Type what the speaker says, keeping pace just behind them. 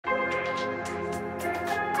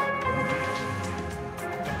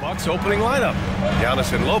Hawks opening lineup.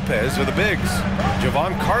 Giannis and Lopez are the bigs.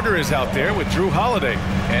 Javon Carter is out there with Drew Holiday.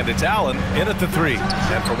 And it's Allen in at the 3.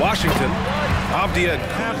 And for Washington, Avdia. What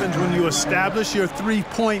happens when you establish your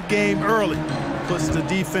three-point game early? Puts the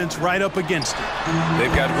defense right up against it.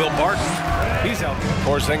 They've got Will Barton. He's out.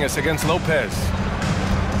 Porziņģis against Lopez.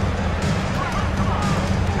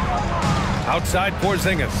 Outside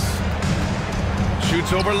Porziņģis.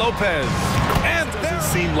 Shoots over Lopez. And doesn't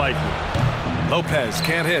seem likely. Lopez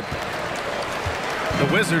can't hit. The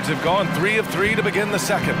Wizards have gone 3 of 3 to begin the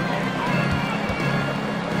second.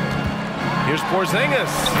 Here's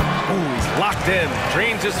Porziņģis. Ooh, he's locked in.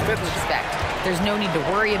 Drains his fitness. There's no need to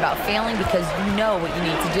worry about failing because you know what you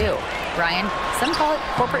need to do. Brian, some call it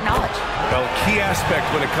corporate knowledge. Well, key aspect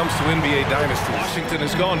when it comes to NBA dynasties. Washington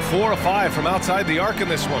has gone 4 of 5 from outside the arc in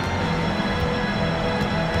this one.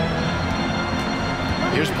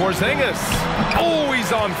 Here's Porziņģis. Oh,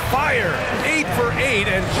 he's on fire. 8 for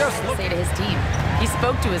 8 and just look. Say to his team. He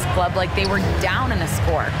spoke to his club like they were down in a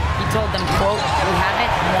score. He told them, quote, "We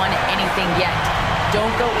haven't won anything yet.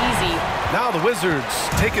 Don't go easy." Now the Wizards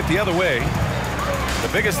take it the other way. The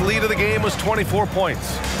biggest lead of the game was 24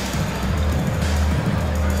 points.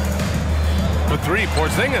 For 3,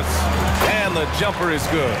 Porziņģis. And the jumper is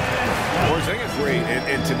good. Porziņģis. Great.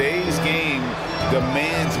 And today's game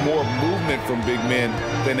demands more movement from big men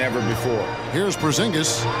than ever before. Here's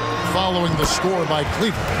Porziņģis following the score by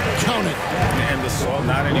Cleveland. Count it. And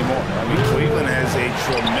not anymore. I mean, Cleveland has a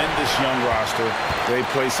tremendous young roster. They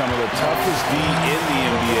play some of the toughest D in the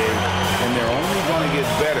NBA, and they're only going to get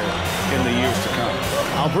better in the years to come.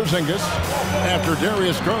 Now Porziņģis, after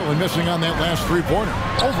Darius Garland missing on that last three-pointer.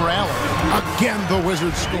 Over Allen. Again, the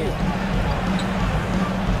Wizards score.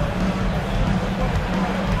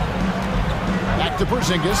 Back to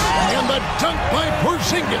Porziņģis, and the dunk by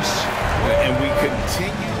Porziņģis. And we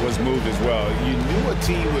continue was moved as well. You knew a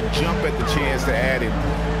team would jump at the chance to add him,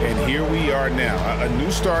 and here we are now. A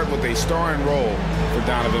new start with a starring role for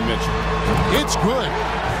Donovan Mitchell. It's good.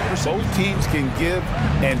 Both teams can give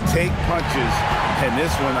and take punches, and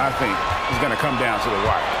this one, I think, is going to come down to the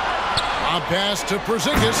wire. A pass to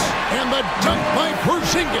Porziņģis, and the dunk by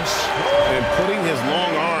Porziņģis. And putting his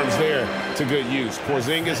long arms there to good use.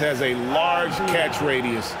 Porziņģis has a large catch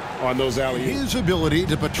radius on those alley-oops. His ability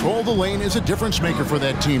to patrol the lane is a difference maker for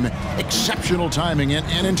that team. Exceptional timing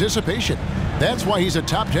and anticipation. That's why he's a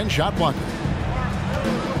top 10 shot blocker.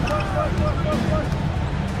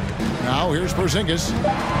 Now here's Porziņģis.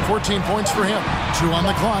 14 points for him. 2 on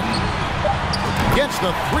the clock. Gets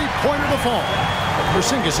the three-pointer to fall.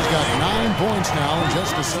 Porziņģis has got 9 points now in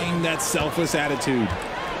just the seeing that selfless attitude.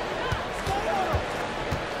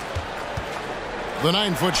 The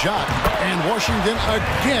 9-foot shot, and Washington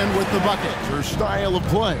again with the bucket. Their style of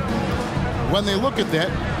play. When they look at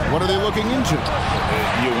that, what are they looking into?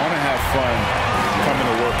 You want to have fun coming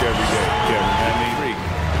to work every day, Kevin. I mean,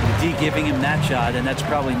 D giving him that shot, and that's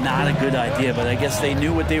probably not a good idea, but I guess they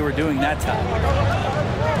knew what they were doing that time.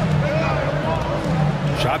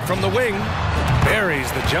 Shot from the wing.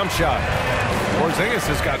 Buries the jump shot. Porziņģis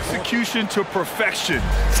has got execution to perfection.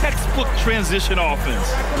 Textbook transition offense.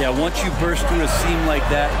 Yeah, once you burst through a seam like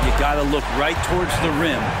that, you got to look right towards the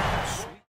rim.